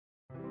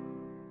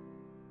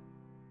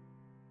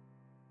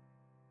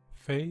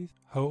faith,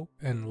 hope,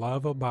 and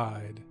love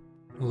abide.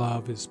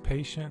 Love is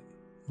patient.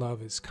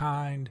 Love is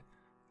kind.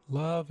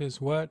 Love is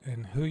what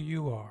and who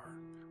you are.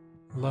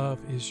 Love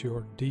is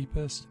your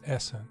deepest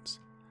essence,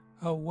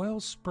 a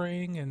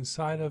wellspring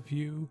inside of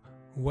you,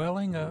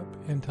 welling up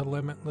into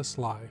limitless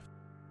life.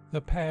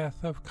 The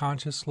path of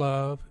conscious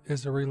love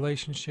is a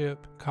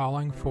relationship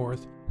calling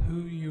forth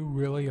who you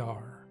really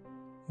are.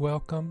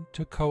 Welcome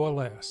to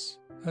Coalesce,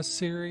 a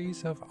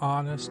series of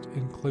honest,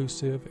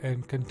 inclusive,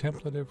 and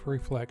contemplative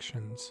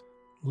reflections.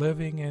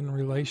 Living in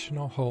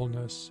relational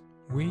wholeness,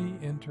 we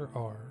enter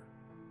R.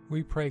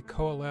 We pray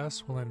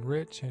Coalesce will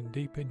enrich and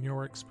deepen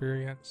your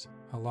experience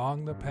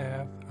along the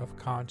path of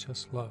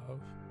conscious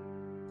love.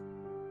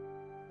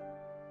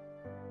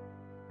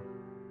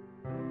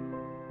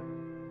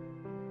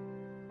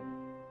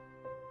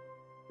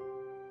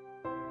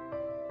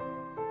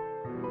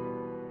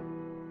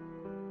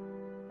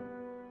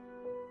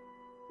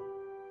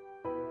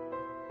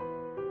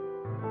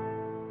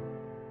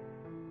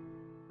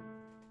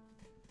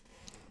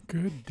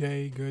 Good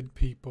day, good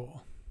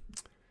people.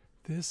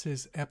 This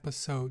is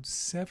episode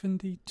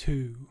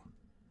 72,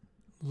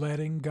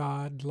 Letting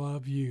God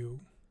Love You.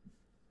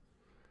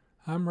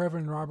 I'm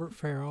Reverend Robert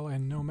Farrell,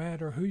 and no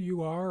matter who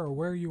you are or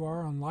where you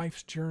are on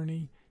life's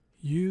journey,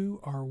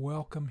 you are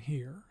welcome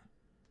here.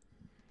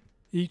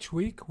 Each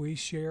week we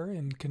share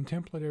in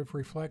contemplative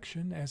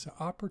reflection as an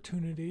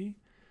opportunity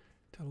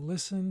to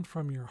listen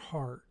from your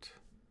heart.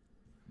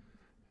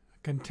 A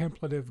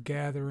contemplative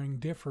gathering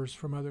differs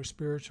from other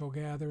spiritual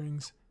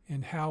gatherings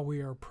in how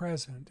we are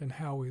present and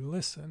how we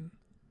listen.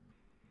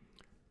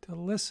 To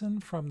listen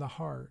from the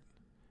heart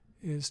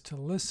is to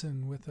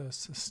listen with a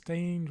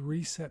sustained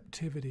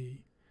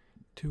receptivity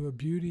to a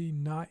beauty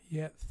not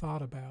yet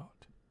thought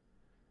about.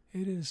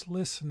 It is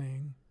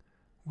listening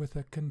with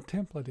a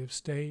contemplative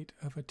state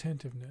of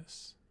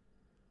attentiveness.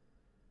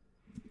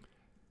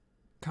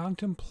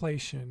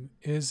 Contemplation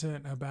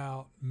isn't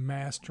about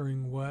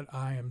mastering what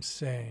I am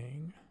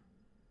saying.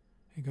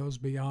 It goes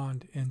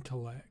beyond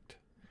intellect.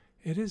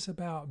 It is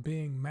about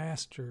being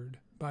mastered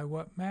by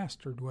what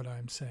mastered what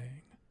I'm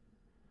saying.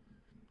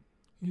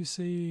 You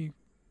see,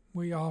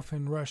 we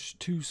often rush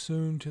too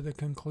soon to the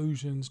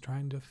conclusions,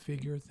 trying to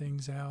figure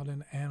things out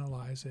and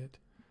analyze it,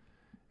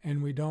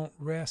 and we don't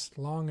rest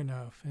long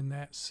enough in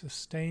that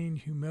sustained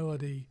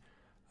humility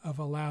of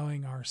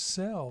allowing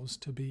ourselves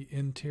to be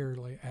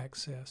interiorly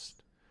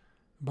accessed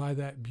by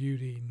that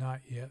beauty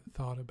not yet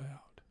thought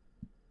about.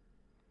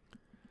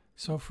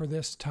 So for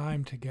this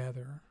time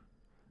together,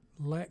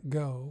 let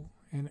go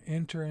and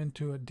enter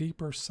into a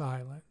deeper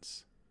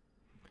silence.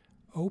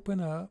 Open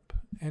up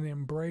and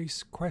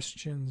embrace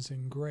questions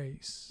and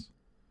grace.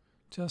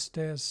 Just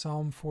as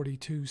Psalm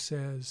 42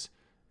 says,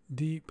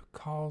 deep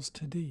calls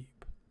to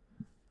deep.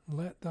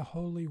 Let the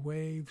holy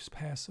waves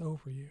pass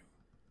over you.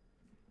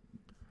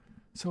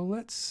 So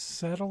let's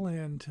settle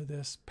into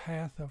this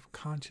path of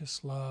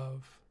conscious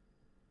love,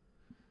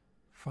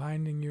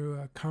 finding you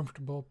a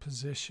comfortable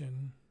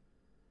position,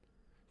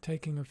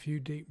 taking a few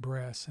deep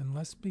breaths, and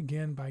let's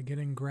begin by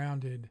getting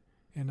grounded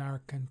in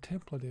our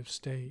contemplative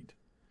state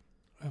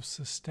of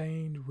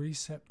sustained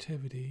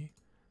receptivity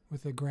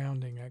with a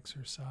grounding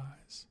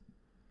exercise,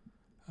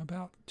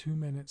 about 2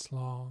 minutes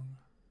long.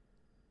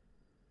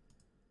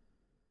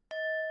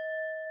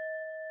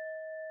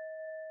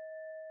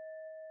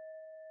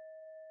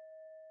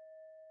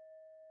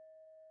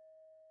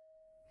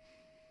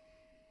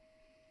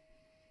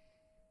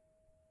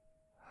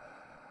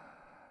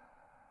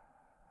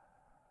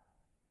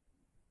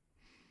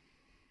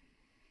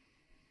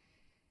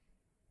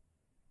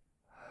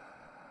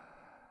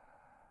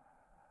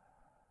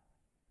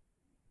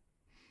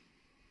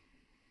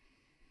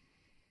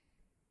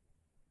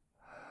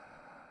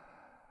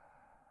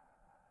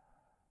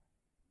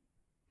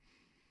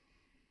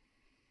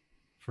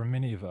 For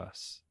many of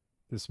us,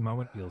 this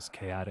moment feels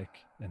chaotic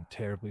and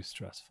terribly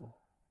stressful.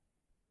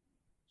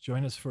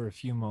 Join us for a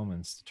few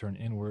moments to turn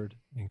inward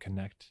and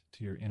connect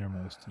to your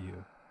innermost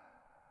you.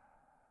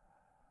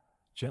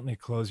 Gently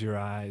close your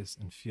eyes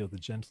and feel the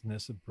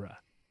gentleness of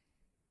breath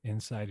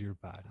inside your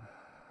body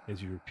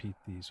as you repeat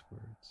these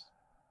words.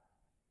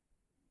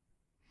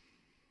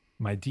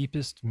 My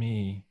deepest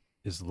me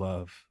is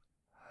love.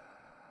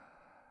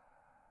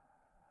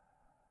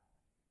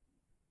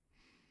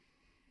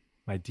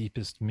 My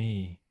deepest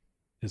me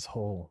is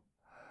whole.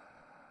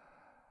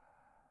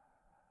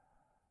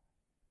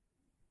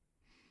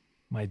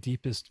 My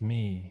deepest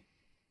me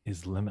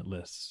is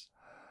limitless.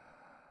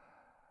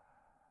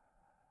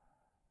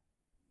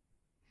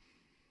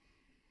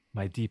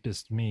 My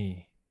deepest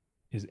me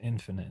is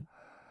infinite.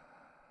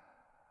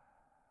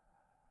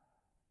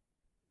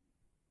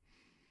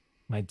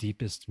 My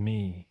deepest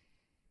me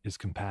is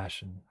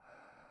compassion.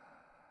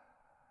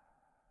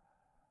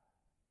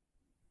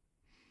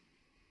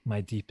 My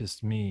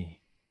deepest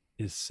me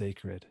is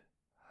sacred.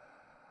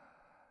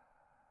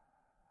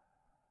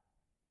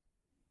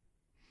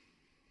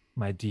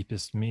 My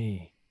deepest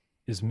me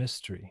is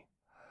mystery.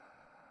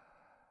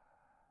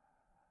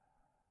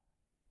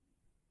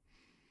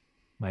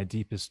 My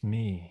deepest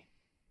me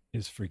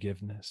is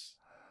forgiveness.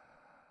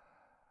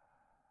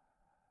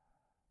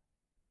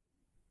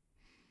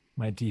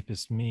 My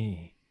deepest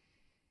me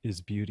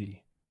is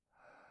beauty.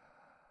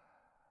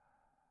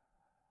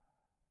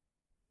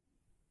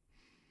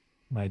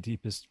 My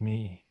deepest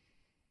me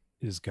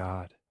is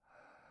God.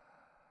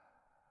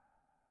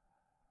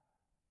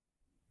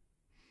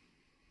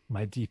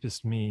 My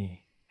deepest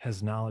me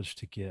has knowledge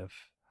to give.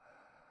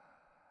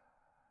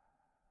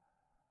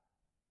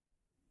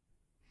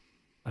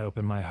 I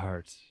open my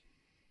heart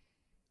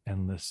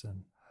and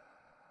listen.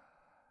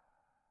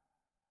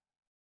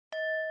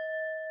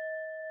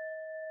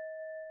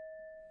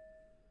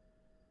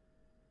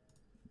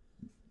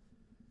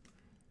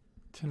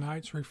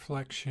 Tonight's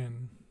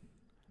reflection,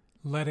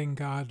 letting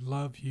God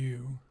love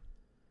you,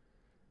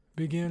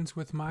 begins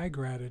with my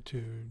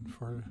gratitude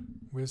for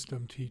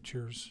wisdom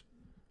teachers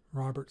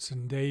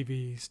Robertson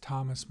Davies,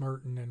 Thomas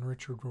Merton, and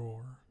Richard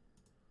Rohr.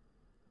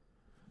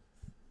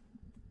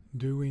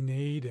 Do we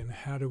need and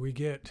how do we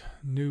get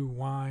new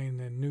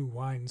wine and new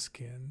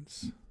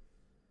wineskins?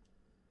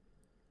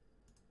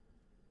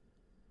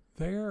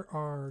 There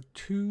are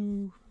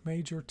two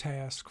major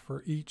tasks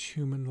for each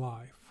human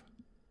life.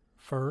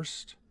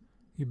 First,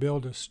 you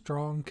build a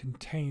strong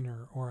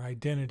container or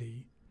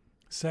identity.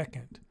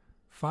 Second,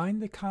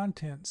 find the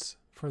contents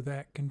for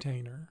that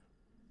container.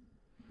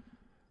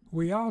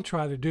 We all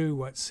try to do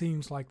what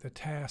seems like the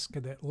task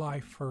that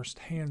life first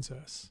hands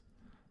us.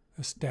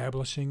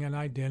 Establishing an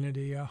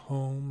identity, a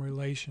home,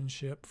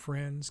 relationship,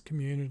 friends,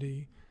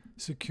 community,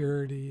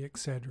 security,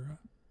 etc.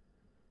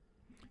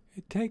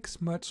 It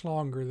takes much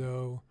longer,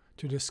 though,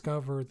 to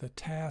discover the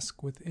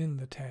task within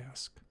the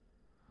task.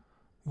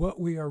 What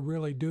we are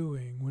really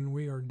doing when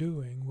we are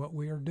doing what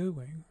we are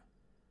doing.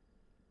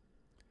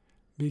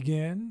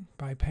 Begin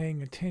by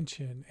paying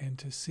attention and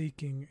to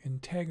seeking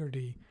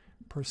integrity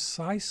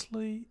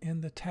precisely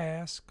in the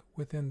task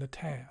within the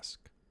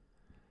task.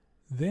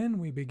 Then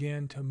we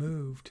begin to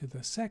move to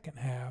the second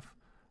half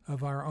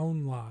of our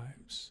own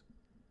lives.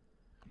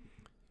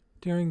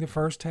 During the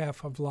first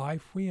half of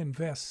life, we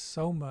invest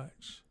so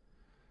much.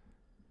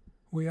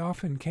 We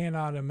often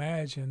cannot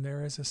imagine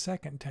there is a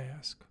second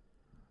task,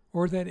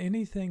 or that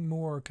anything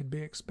more could be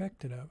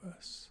expected of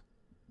us.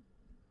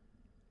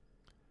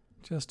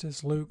 Just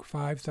as Luke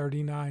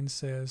 5:39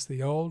 says,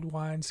 the old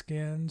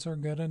wineskins are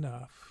good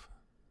enough.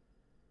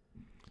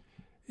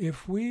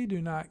 If we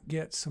do not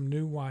get some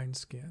new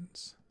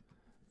wineskins,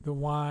 the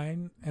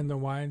wine and the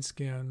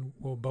wineskin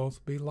will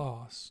both be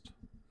lost.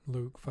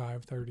 Luke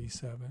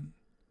 5:37.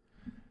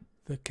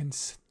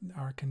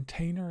 Our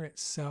container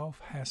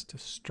itself has to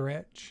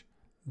stretch,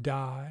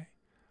 die,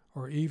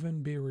 or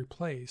even be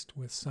replaced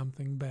with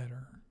something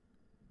better.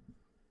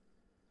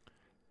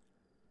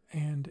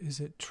 And is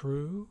it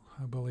true,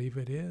 I believe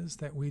it is,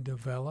 that we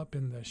develop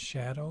in the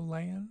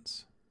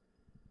shadowlands?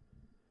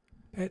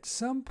 At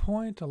some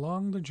point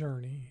along the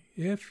journey,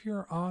 if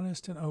you're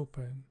honest and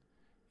open,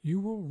 you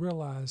will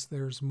realize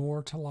there's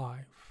more to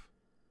life.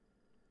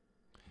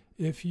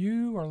 If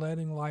you are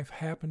letting life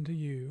happen to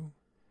you,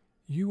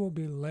 you will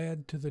be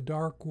led to the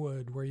dark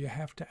wood where you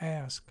have to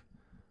ask,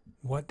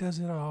 what does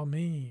it all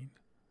mean?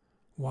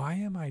 Why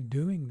am I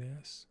doing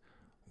this?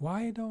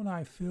 Why don't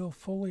I feel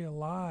fully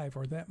alive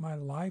or that my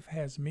life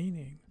has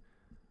meaning?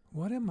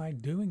 What am I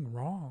doing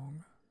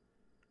wrong?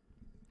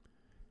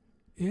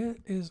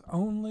 It is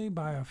only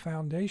by a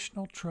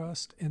foundational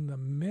trust in the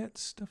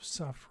midst of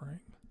suffering,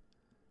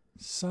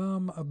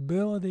 some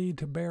ability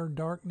to bear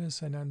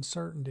darkness and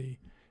uncertainty,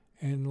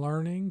 and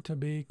learning to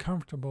be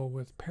comfortable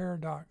with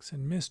paradox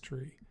and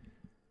mystery,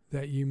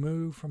 that you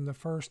move from the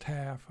first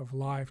half of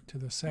life to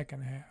the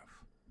second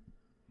half.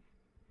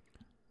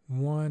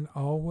 One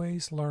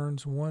always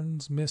learns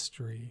one's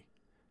mystery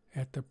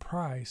at the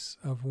price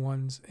of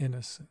one's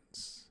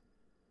innocence.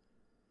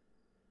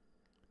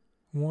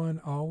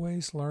 One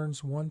always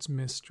learns one's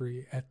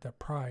mystery at the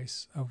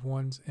price of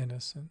one's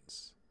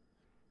innocence.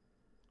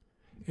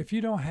 If you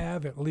don't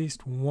have at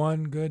least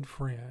one good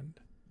friend,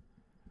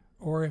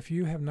 or if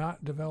you have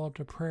not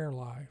developed a prayer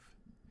life,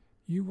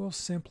 you will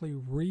simply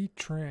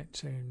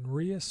retrench and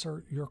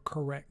reassert your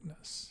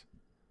correctness.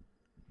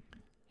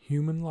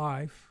 Human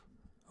life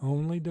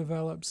only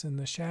develops in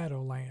the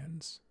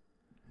shadowlands,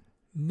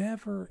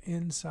 never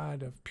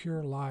inside of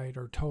pure light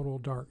or total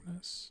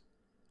darkness.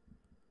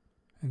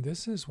 And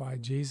this is why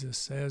Jesus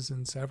says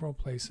in several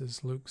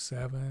places, Luke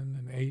 7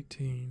 and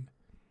 18,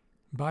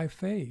 by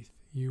faith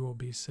you will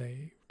be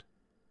saved.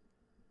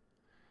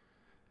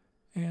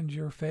 And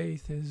your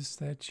faith is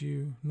that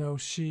you know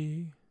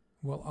she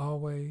will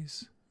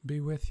always be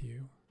with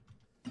you.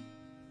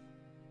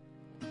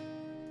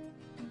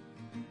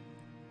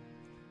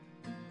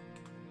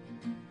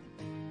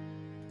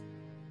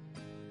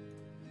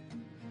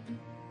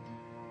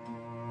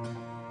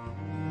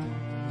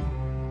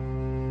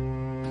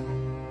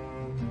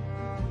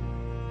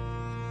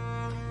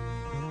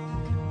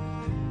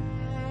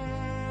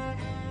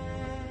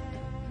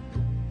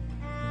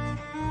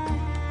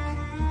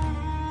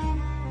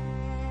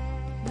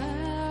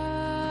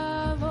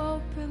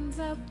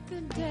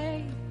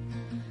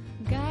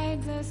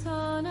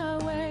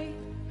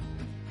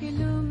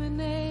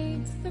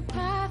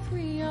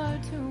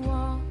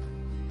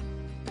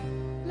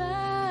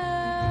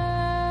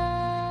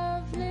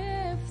 Love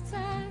lifts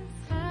us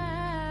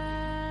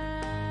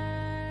high.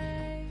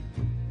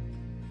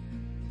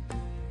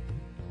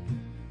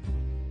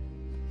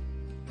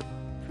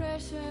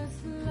 Precious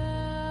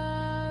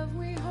love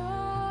we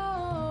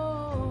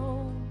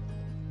hold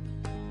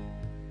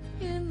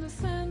in the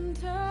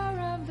center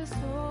of the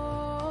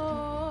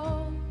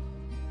soul.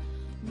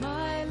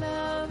 My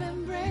love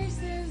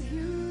embraces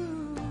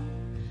you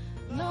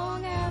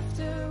long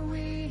after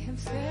we have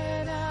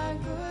said our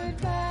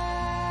goodbye.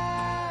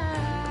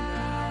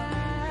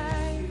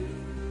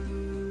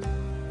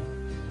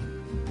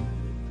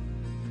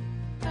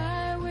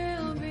 I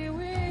will be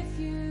with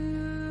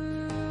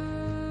you,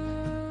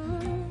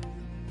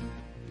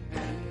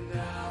 and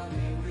I'll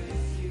be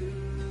with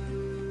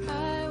you.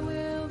 I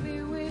will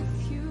be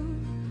with you.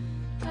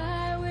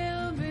 I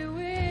will be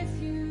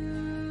with you,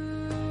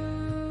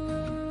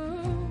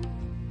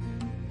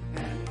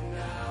 and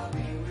I'll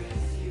be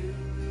with you.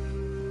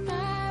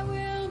 I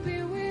will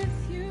be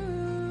with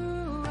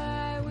you.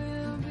 I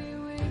will be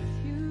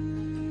with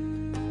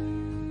you,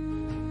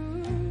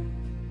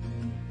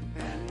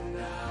 and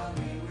I'll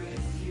be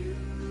with you.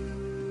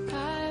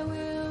 I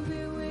will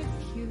be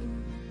with you.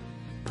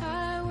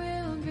 I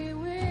will be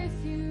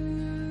with you.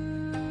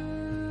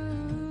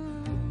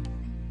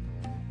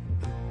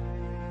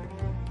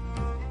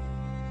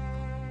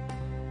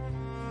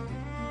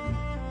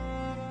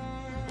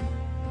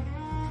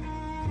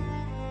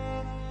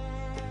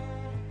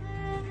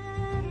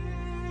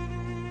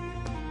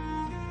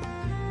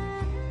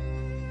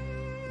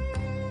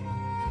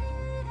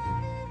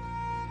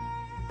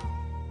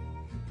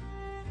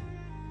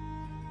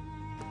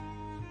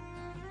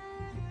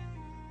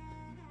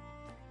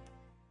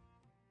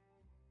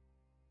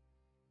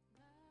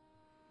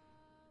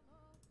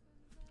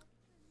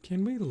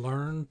 Can we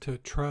learn to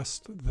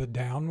trust the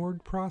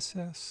downward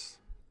process?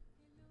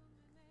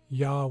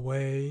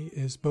 Yahweh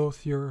is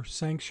both your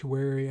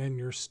sanctuary and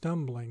your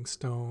stumbling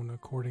stone,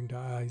 according to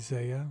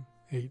Isaiah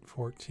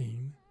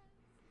 8:14.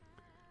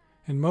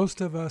 And most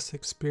of us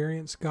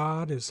experience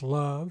God as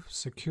love,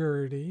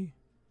 security,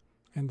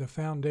 and the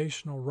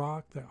foundational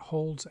rock that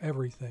holds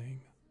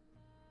everything.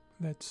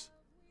 That's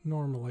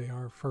normally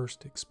our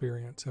first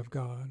experience of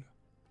God.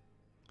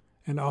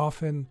 And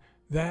often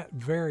that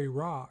very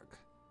rock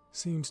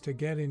seems to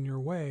get in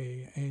your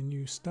way and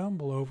you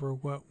stumble over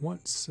what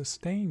once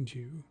sustained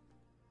you.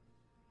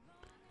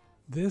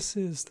 This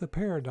is the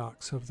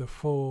paradox of the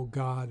full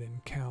God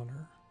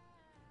encounter.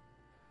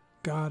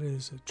 God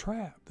is a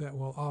trap that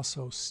will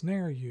also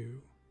snare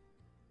you.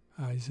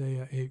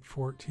 Isaiah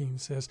 8:14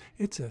 says,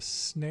 it's a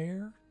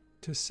snare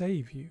to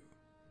save you,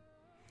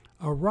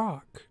 a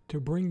rock to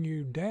bring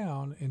you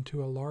down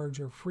into a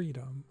larger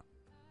freedom.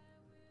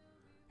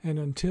 And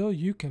until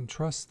you can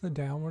trust the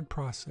downward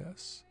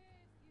process,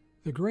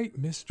 the great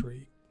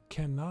mystery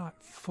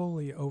cannot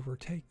fully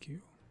overtake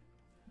you.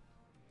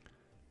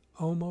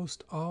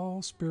 Almost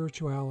all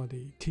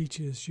spirituality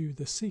teaches you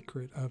the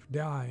secret of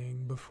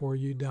dying before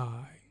you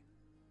die.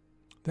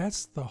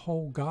 That's the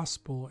whole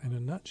gospel in a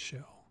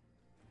nutshell.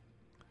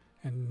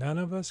 And none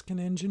of us can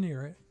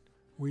engineer it.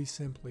 We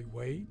simply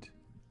wait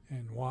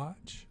and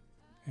watch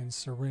and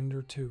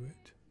surrender to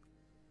it.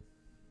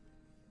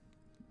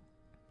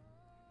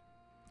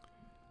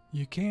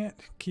 You can't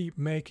keep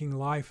making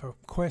life a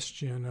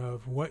question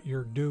of what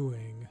you're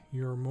doing,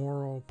 your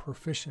moral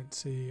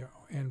proficiency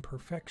and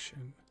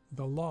perfection,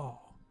 the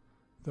law,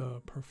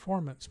 the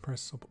performance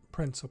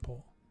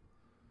principle.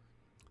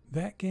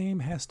 That game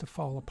has to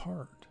fall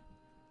apart.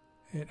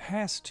 It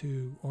has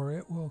to, or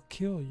it will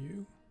kill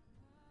you.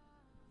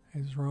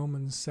 As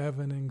Romans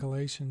 7 and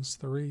Galatians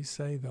 3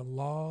 say, the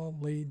law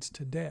leads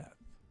to death.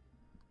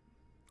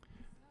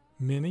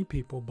 Many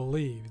people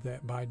believe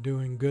that by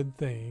doing good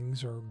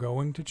things or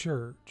going to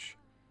church,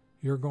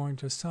 you're going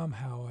to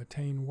somehow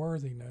attain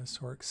worthiness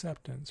or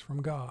acceptance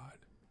from God.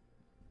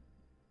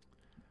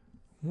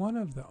 One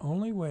of the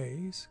only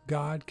ways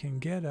God can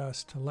get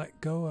us to let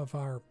go of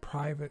our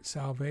private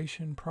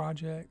salvation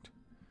project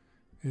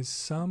is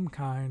some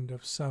kind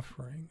of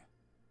suffering.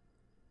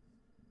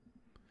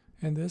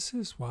 And this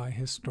is why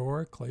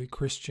historically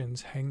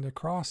Christians hang the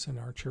cross in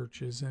our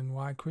churches and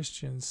why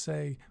Christians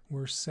say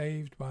we're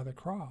saved by the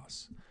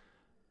cross.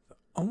 The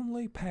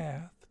only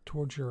path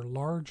towards your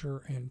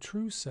larger and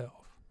true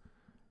self,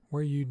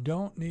 where you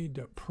don't need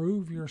to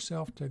prove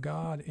yourself to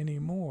God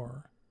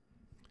anymore,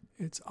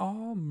 it's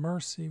all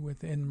mercy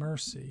within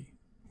mercy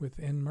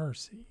within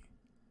mercy.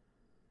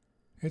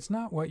 It's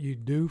not what you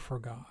do for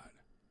God.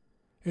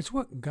 It's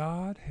what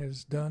God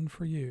has done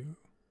for you.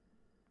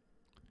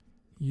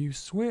 You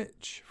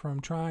switch from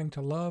trying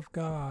to love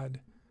God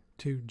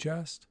to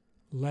just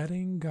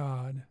letting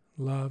God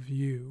love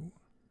you.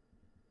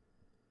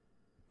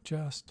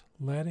 Just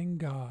letting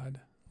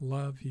God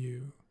love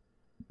you.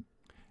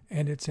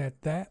 And it's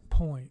at that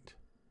point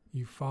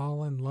you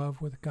fall in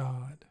love with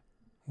God,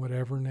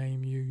 whatever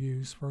name you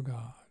use for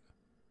God.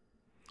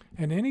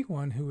 And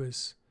anyone who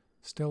is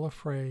still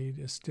afraid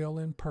is still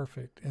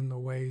imperfect in the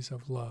ways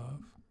of love,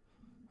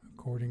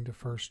 according to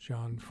 1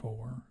 John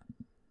 4.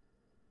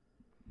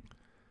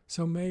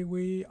 So may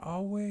we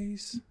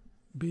always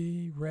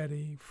be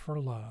ready for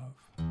love.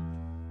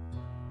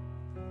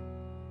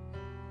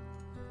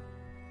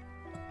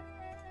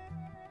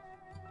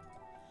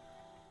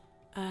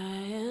 I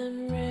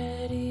am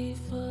ready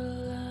for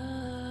love.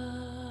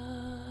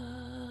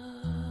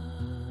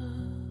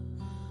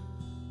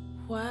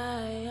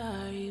 Why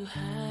are you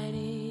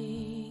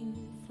hiding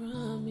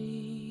from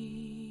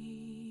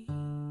me?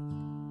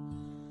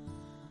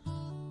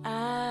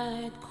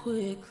 I'd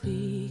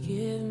quickly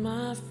give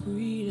my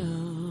freedom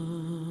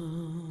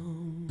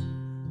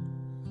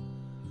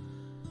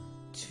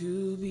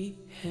to be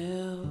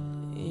held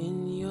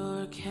in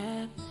your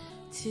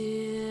captivity.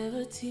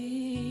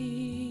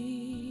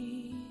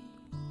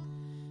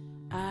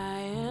 I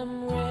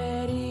am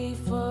ready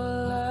for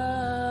love,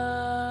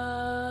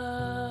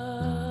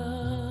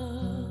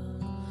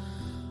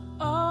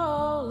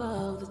 all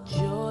of the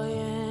joy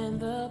and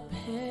the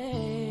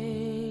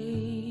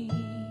pain,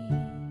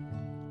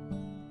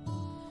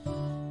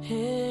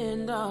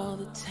 and all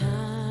the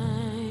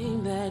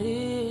time that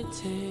it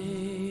takes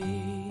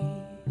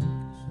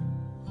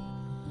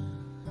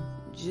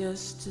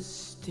just to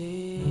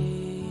stay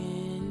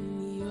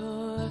in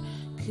your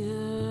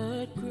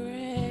good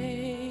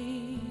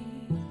grace.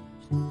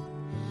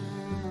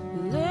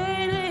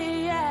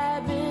 Lately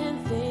I've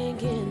been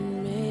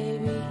thinking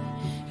maybe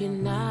you're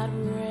not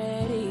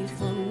ready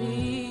for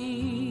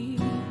me.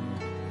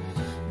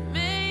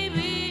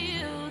 Maybe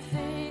you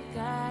think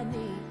I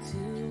need to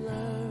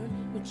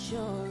learn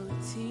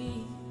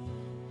maturity.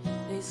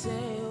 They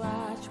say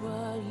watch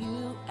what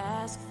you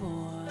ask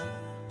for,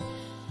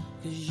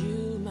 'cause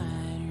you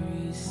might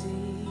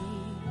receive.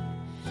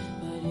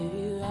 But if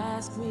you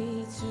ask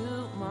me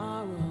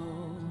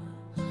tomorrow,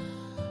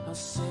 I'll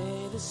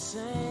say the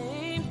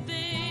same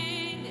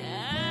thing.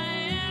 I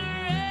am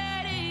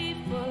ready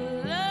for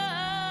love.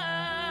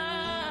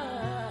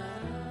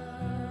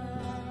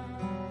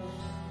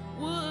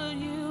 Would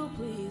you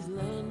please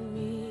lend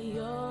me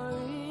your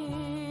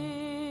ear?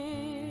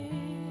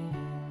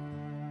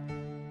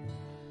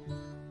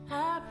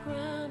 I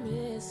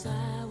promise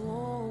I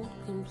won't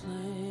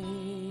complain.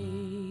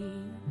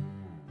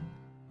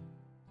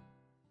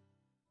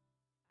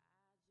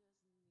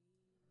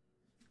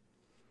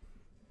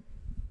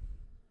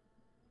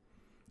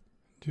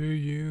 Do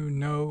you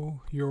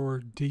know your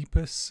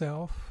deepest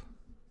self?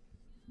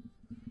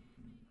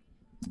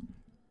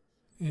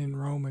 In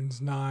Romans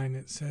 9,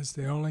 it says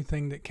the only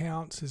thing that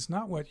counts is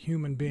not what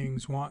human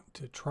beings want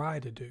to try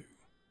to do,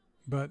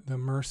 but the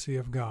mercy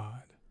of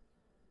God.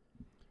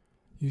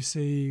 You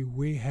see,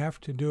 we have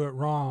to do it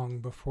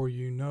wrong before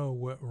you know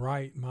what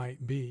right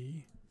might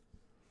be.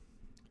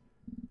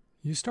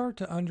 You start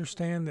to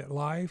understand that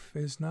life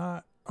is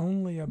not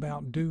only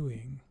about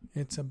doing,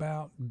 it's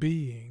about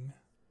being.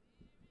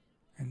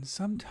 And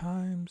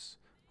sometimes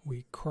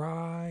we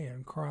cry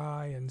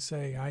and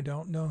say, I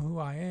don't know who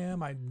I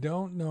am. I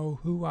don't know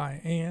who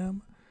I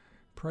am.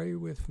 Pray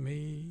with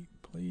me.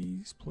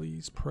 Please,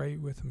 please pray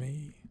with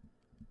me.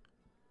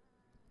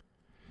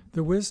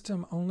 The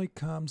wisdom only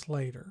comes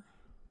later,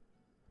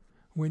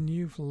 when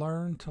you've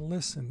learned to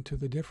listen to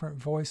the different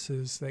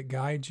voices that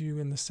guide you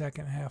in the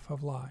second half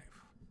of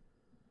life.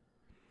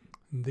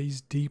 And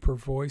these deeper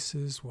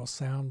voices will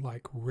sound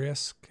like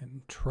risk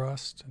and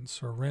trust and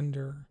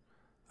surrender,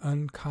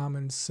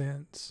 uncommon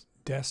sense,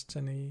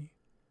 destiny,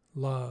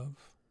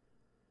 love.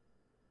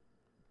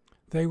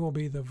 They will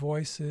be the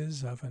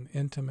voices of an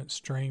intimate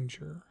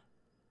stranger,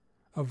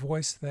 a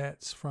voice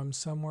that's from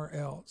somewhere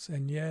else,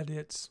 and yet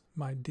it's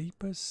my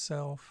deepest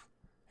self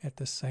at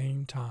the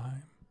same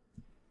time.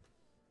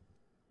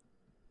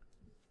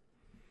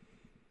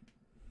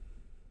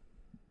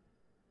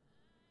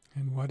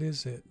 And what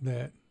is it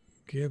that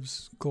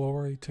gives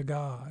glory to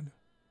God?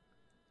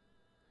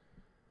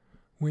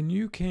 When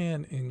you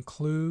can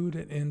include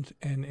and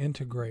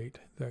integrate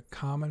the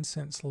common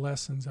sense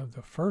lessons of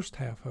the first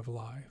half of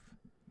life,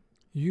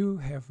 you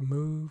have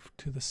moved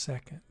to the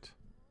second.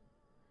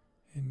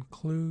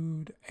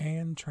 Include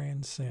and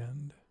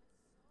transcend.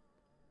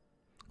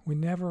 We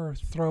never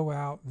throw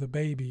out the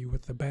baby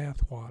with the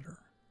bathwater.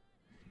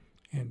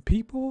 And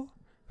people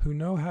who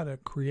know how to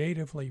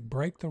creatively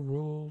break the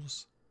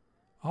rules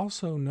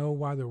also know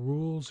why the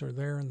rules are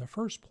there in the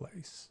first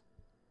place.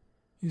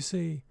 You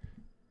see,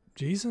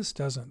 Jesus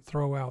doesn't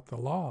throw out the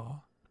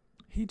law.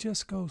 He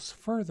just goes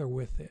further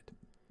with it.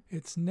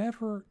 It's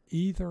never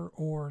either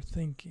or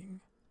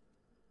thinking.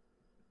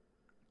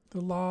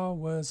 The law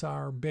was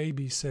our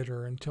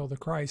babysitter until the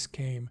Christ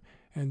came,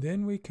 and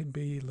then we could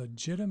be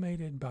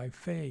legitimated by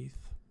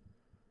faith,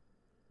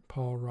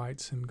 Paul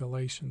writes in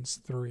Galatians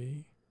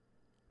 3.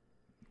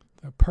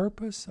 The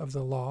purpose of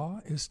the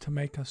law is to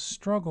make us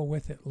struggle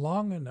with it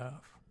long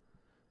enough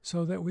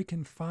so that we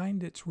can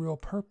find its real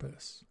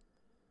purpose.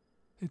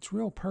 Its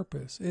real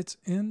purpose, it's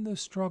in the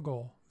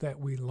struggle that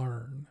we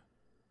learn.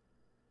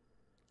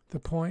 The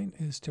point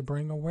is to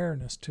bring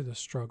awareness to the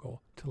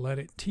struggle, to let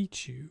it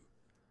teach you,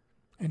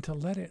 and to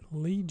let it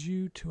lead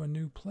you to a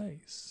new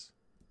place.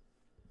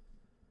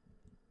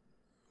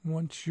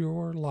 Once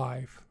your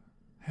life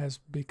has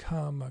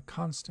become a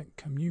constant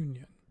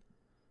communion.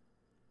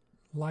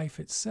 Life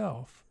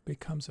itself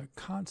becomes a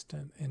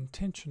constant,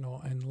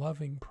 intentional, and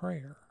loving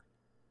prayer.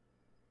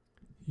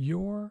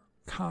 Your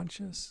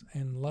conscious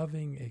and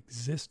loving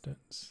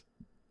existence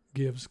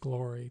gives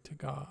glory to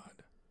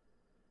God.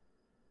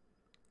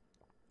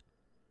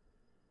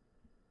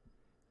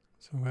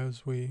 So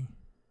as we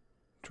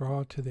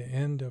draw to the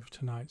end of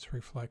tonight's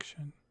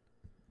reflection,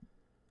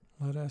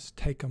 let us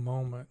take a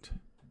moment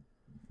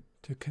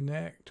to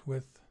connect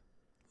with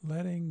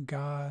letting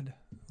God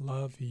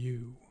love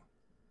you.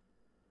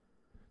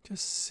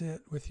 Just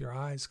sit with your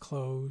eyes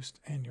closed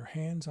and your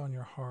hands on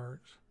your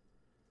heart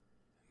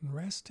and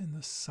rest in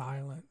the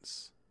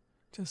silence,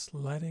 just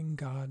letting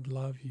God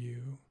love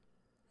you,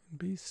 and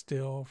be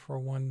still for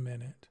 1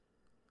 minute.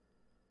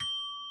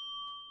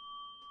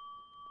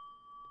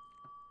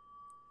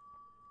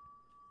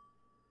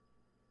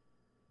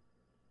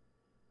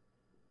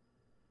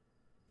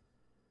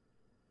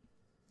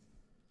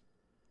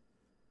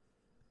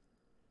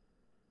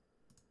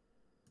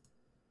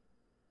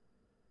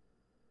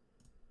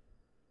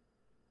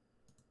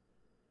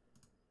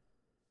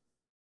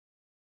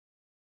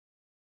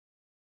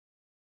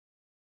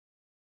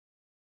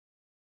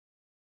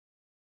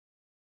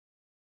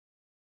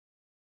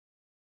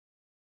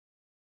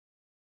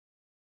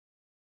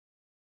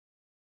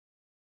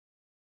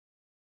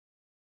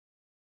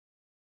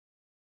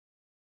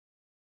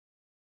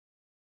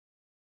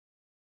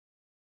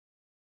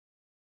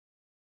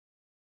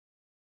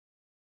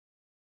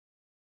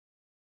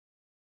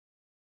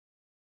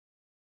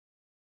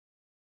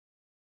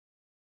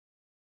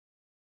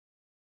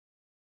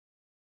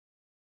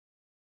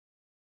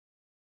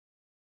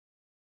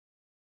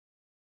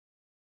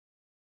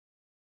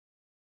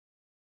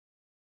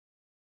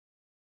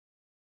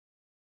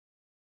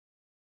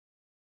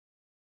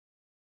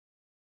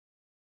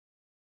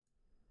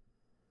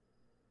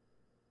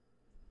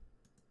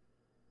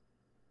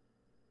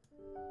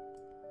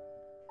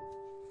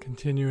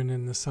 Continuing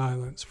in the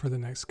silence for the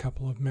next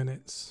couple of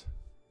minutes,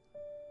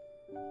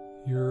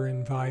 you're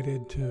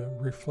invited to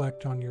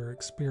reflect on your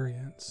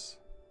experience.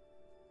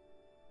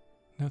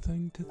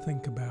 Nothing to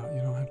think about.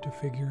 You don't have to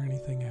figure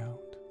anything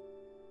out.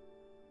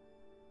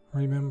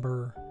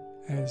 Remember,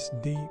 as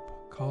deep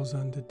calls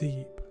unto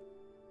deep,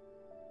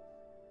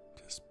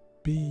 just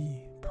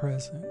be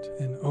present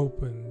and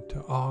open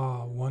to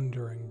awe,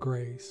 wonder, and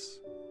grace.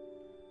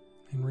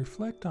 And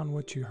reflect on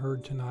what you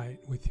heard tonight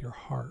with your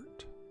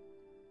heart.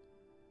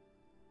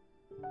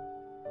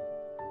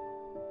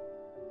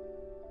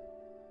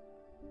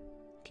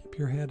 Keep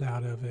your head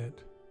out of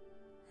it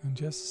and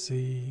just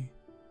see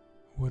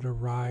what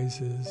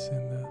arises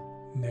in the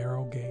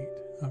narrow gate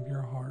of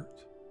your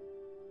heart.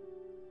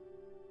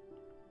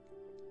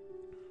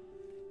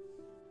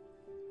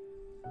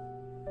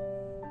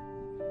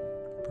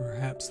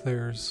 Perhaps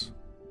there's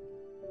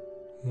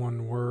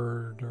one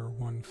word or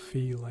one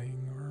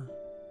feeling or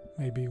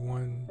maybe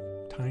one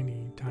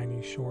tiny,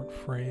 tiny short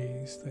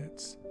phrase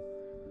that's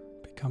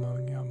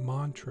becoming a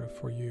mantra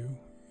for you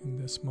in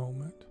this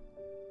moment.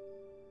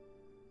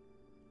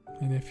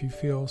 And if you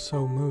feel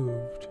so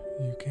moved,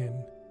 you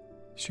can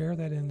share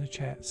that in the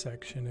chat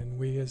section, and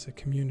we as a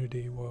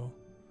community will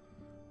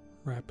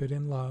wrap it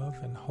in love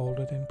and hold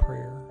it in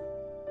prayer.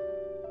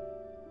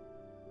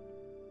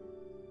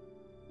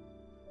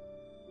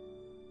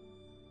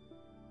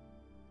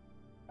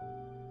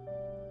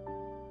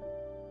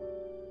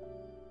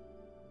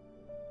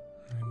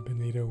 And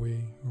Benita, we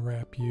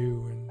wrap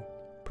you in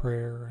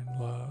prayer and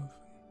love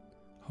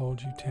and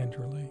hold you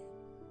tenderly.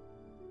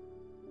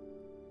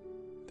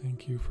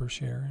 Thank you for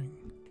sharing.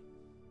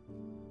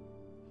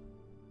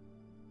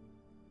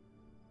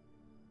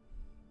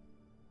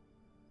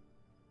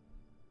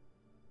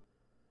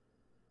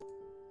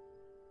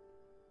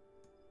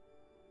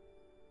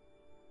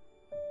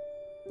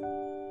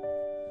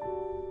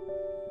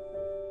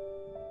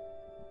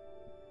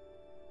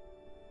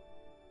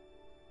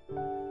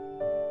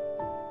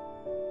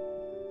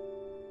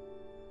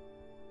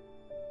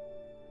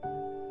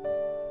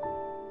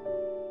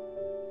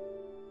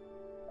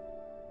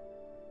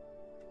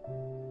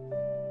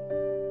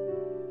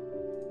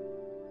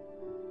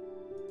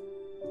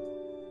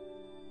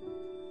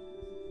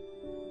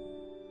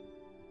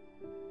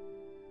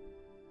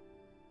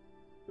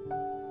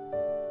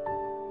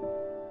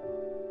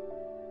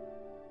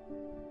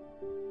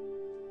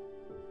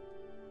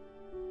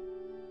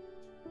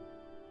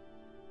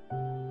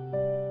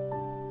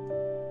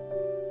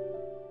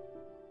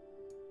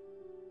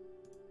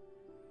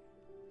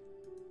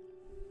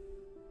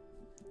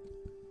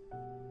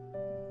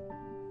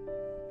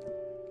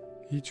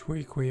 Each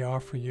week we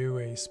offer you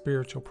a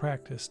spiritual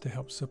practice to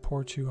help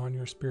support you on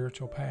your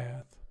spiritual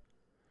path.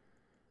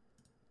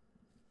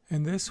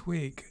 And this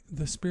week,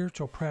 the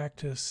spiritual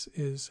practice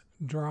is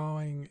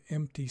drawing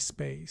empty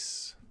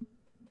space.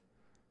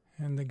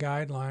 And the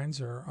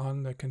guidelines are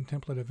on the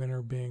Contemplative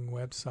Inner Being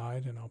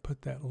website, and I'll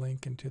put that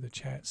link into the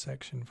chat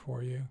section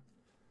for you.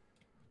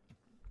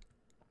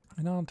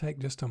 And I'll take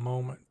just a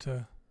moment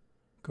to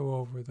go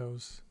over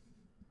those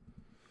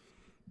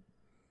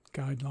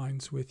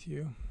guidelines with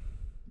you.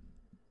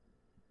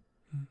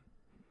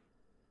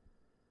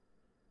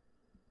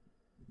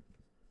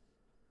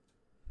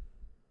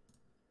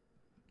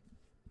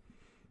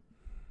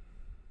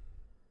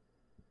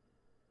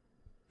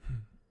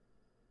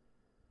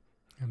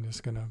 I'm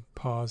just going to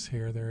pause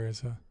here. There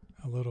is a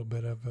little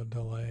bit of a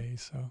delay,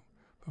 so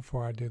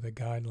before I do the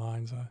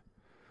guidelines,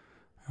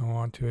 I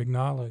want to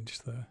acknowledge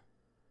the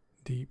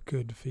deep,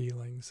 good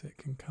feelings that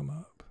can come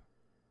up.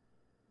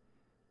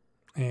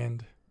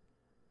 And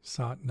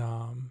Sat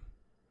Nam,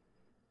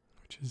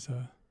 which is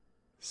a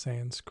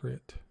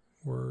Sanskrit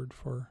word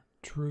for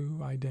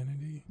true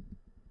identity.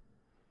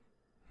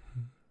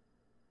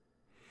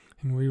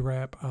 And we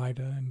wrap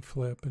Ida and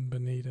Flip and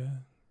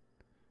Benita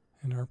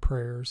in our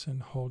prayers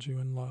and hold you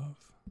in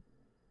love.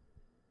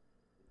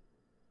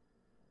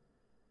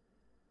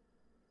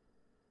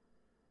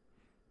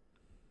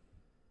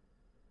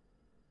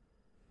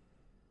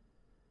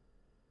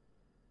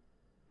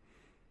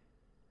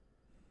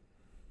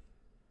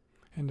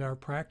 And our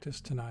practice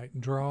tonight,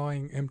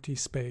 drawing empty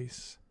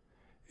space.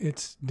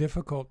 It's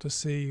difficult to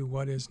see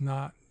what is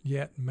not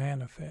yet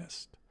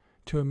manifest,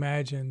 to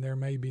imagine there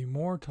may be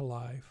more to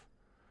life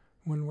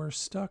when we're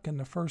stuck in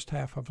the first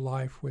half of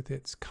life with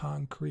its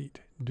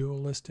concrete,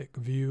 dualistic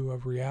view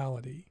of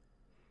reality.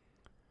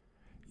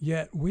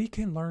 Yet we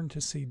can learn to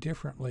see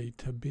differently,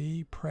 to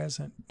be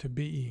present, to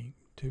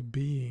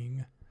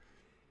being.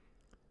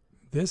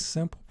 This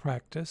simple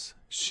practice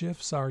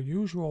shifts our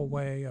usual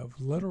way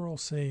of literal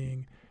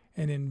seeing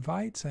and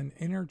invites an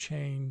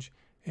interchange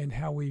in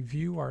how we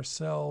view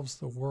ourselves,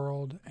 the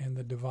world, and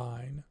the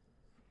divine.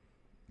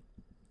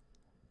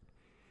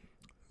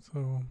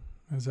 So,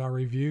 as I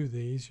review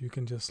these, you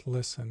can just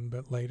listen,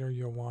 but later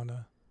you'll want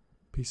a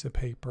piece of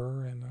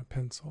paper and a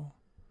pencil.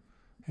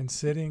 And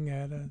sitting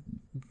at a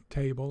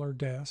table or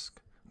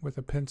desk with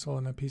a pencil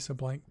and a piece of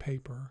blank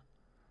paper,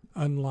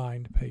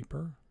 unlined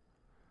paper,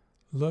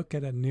 look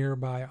at a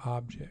nearby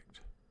object.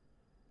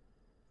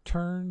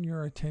 Turn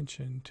your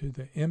attention to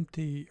the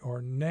empty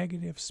or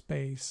negative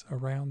space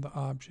around the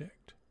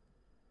object.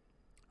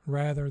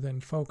 Rather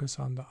than focus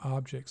on the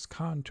object's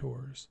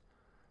contours,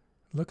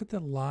 look at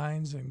the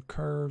lines and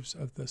curves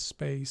of the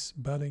space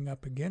butting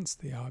up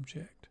against the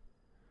object,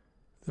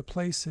 the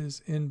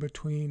places in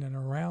between and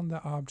around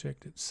the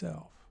object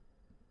itself.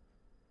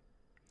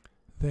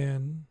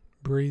 Then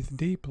breathe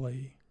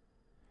deeply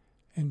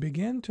and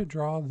begin to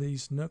draw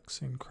these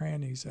nooks and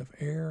crannies of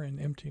air and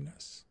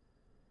emptiness.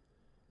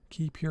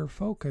 Keep your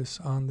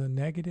focus on the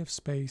negative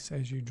space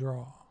as you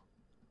draw.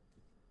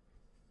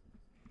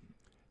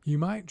 You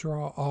might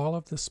draw all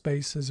of the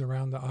spaces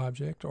around the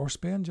object or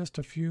spend just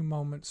a few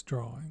moments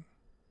drawing.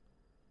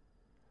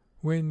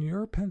 When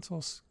your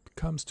pencil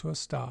comes to a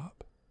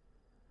stop,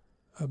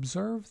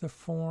 observe the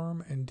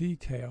form and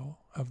detail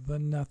of the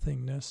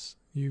nothingness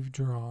you've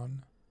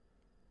drawn.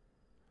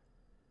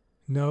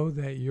 Know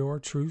that your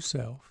true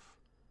self,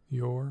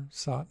 your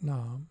Sat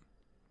Nam,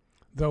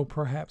 though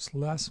perhaps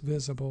less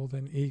visible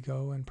than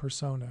ego and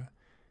persona,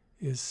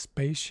 is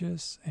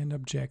spacious and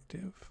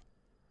objective.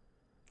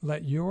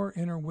 Let your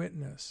inner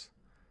witness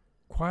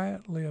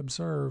quietly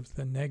observe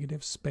the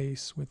negative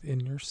space within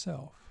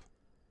yourself.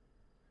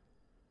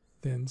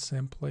 Then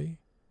simply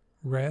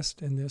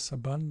rest in this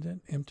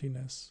abundant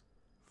emptiness,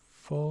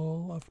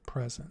 full of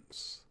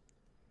presence.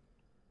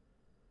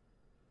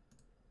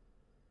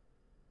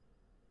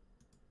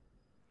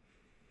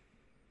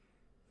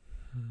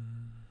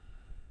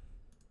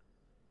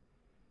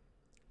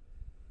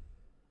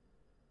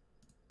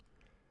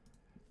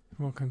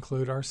 We'll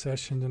conclude our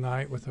session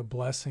tonight with a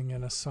blessing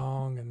and a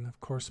song, and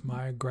of course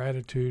my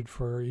gratitude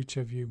for each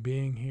of you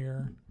being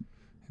here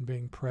and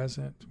being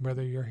present,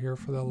 whether you're here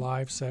for the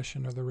live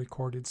session or the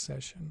recorded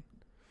session.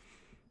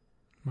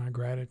 My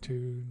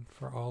gratitude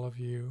for all of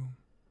you.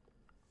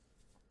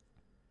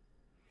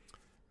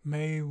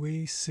 May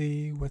we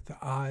see with the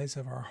eyes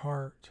of our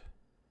heart.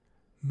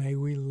 May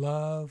we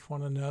love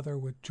one another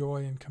with joy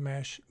and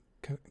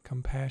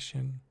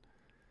compassion.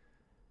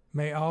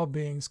 May all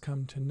beings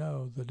come to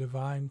know the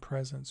divine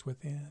presence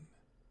within.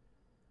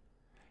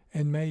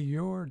 And may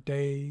your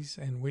days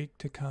and week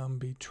to come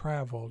be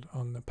traveled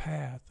on the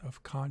path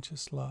of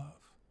conscious love.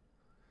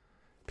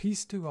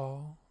 Peace to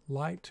all,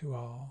 light to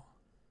all,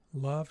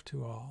 love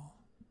to all.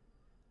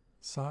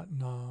 Sat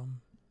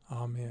Nam.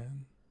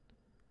 Amen.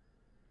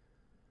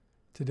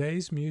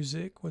 Today's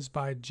music was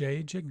by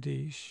J.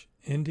 Jagdish,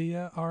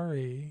 India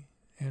R.E.,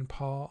 and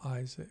Paul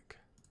Isaac.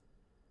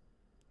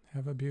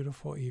 Have a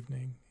beautiful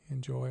evening.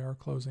 Enjoy our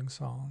closing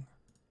song.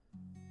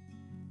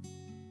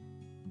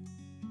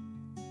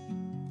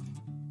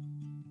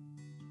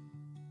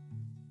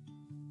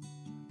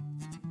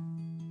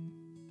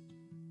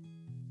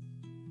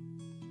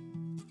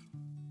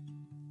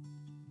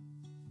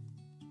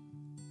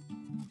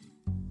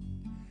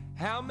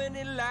 How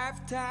many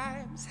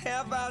lifetimes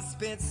have I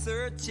spent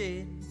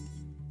searching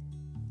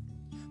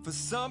for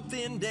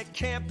something that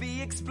can't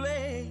be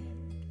explained,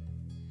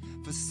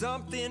 for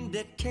something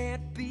that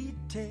can't be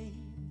tamed?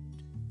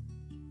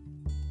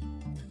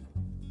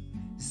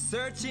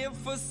 searching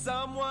for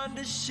someone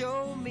to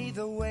show me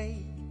the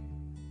way.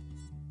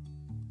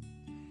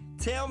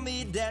 Tell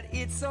me that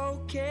it's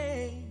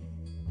okay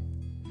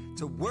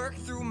to work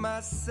through my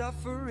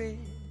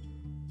suffering.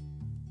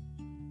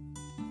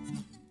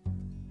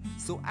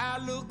 So I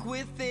look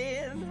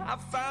within, I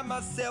find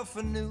myself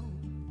anew,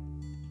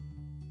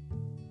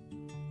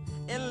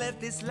 and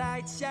let this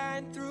light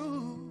shine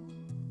through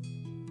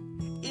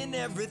in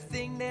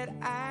everything that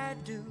I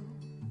do.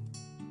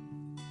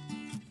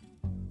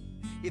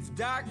 If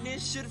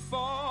darkness should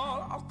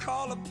fall, I'll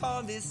call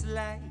upon this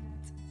light.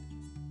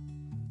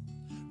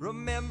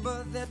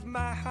 Remember that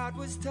my heart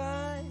was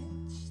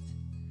touched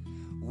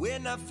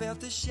when I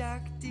felt the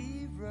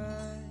Shakti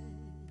rush.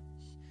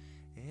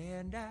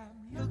 And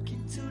I'm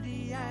looking to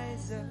the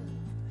eyes of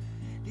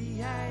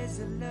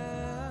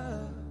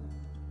love.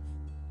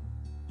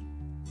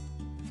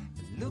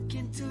 Look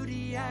into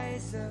the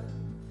eyes of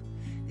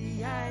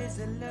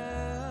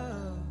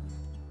love.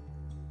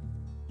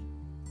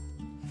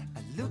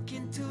 I look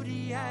into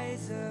the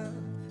eyes of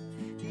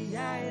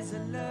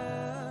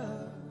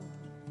love.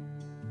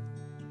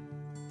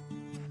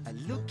 I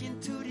look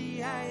into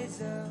the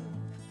eyes of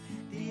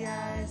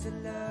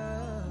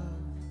love.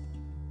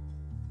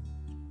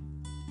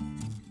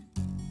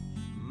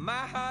 My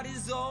heart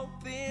is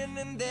open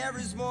and there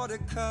is more to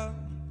come.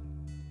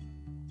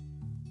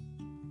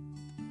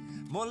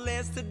 More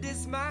lands to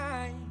this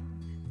mind,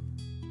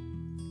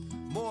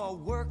 more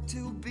work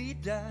to be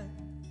done.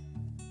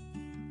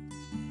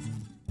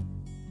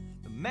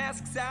 The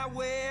masks I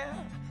wear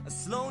are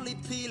slowly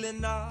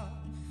peeling off,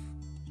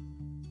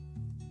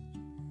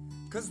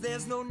 'cause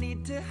there's no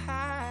need to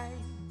hide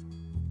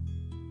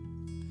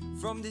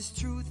from this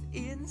truth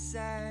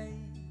inside.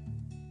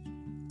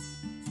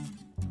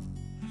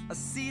 A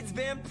seed's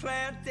been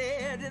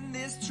planted and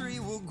this tree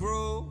will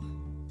grow,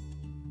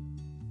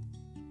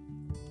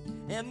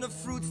 and the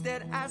fruits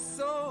that I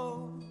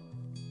sow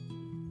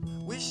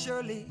will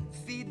surely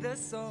feed the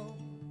soul.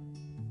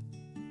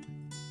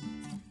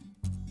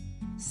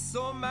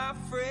 So my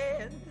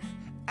friend,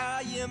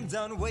 I am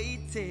done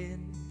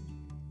waiting.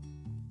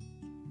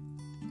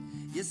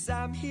 Yes,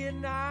 I'm here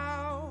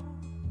now,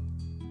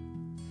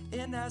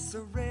 and I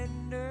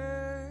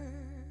surrender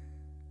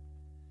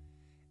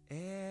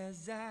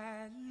as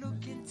I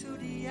look into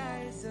the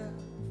eyes of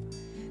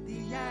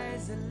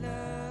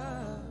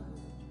love.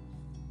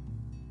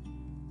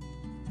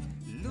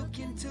 Look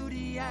into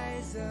the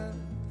eyes of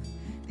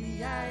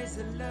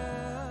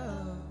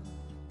love.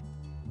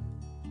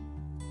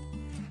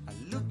 I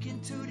look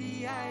into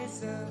the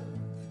eyes of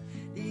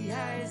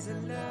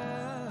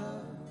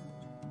love.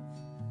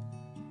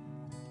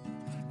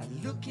 I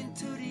look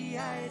into the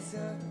eyes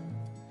of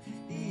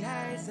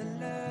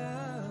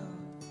love.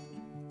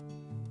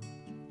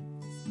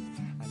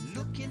 I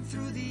looking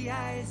through the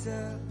eyes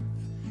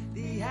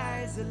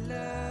of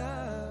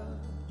love.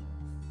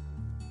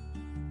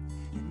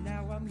 And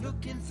now I'm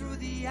looking through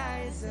the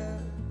eyes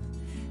of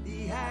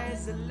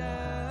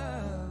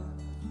love.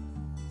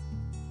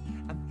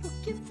 I'm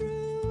looking through.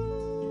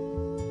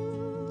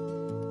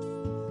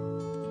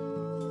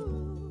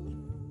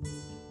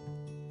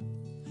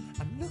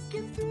 I'm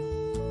looking through.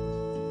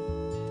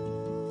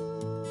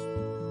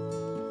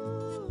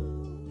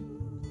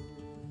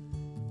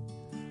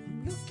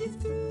 I'm looking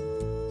through.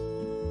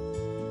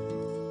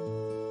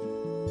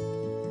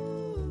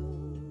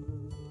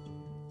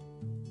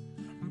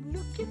 I'm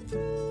looking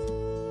through.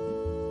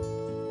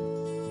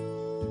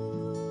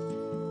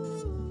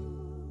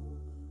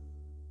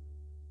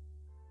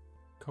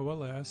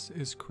 Coalesce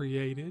is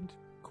created,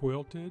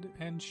 quilted,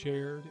 and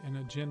shared in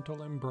a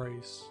gentle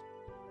embrace.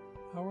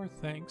 Our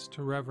thanks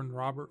to Reverend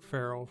Robert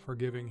Farrell for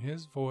giving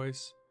his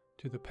voice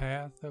to the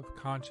path of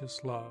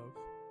conscious love.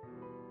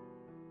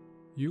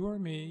 You are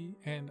me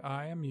and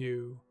I am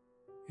you.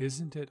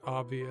 Isn't it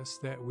obvious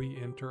that we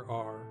enter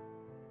are?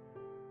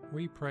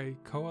 We pray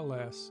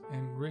Coalesce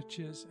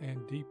enriches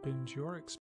and deepens your experience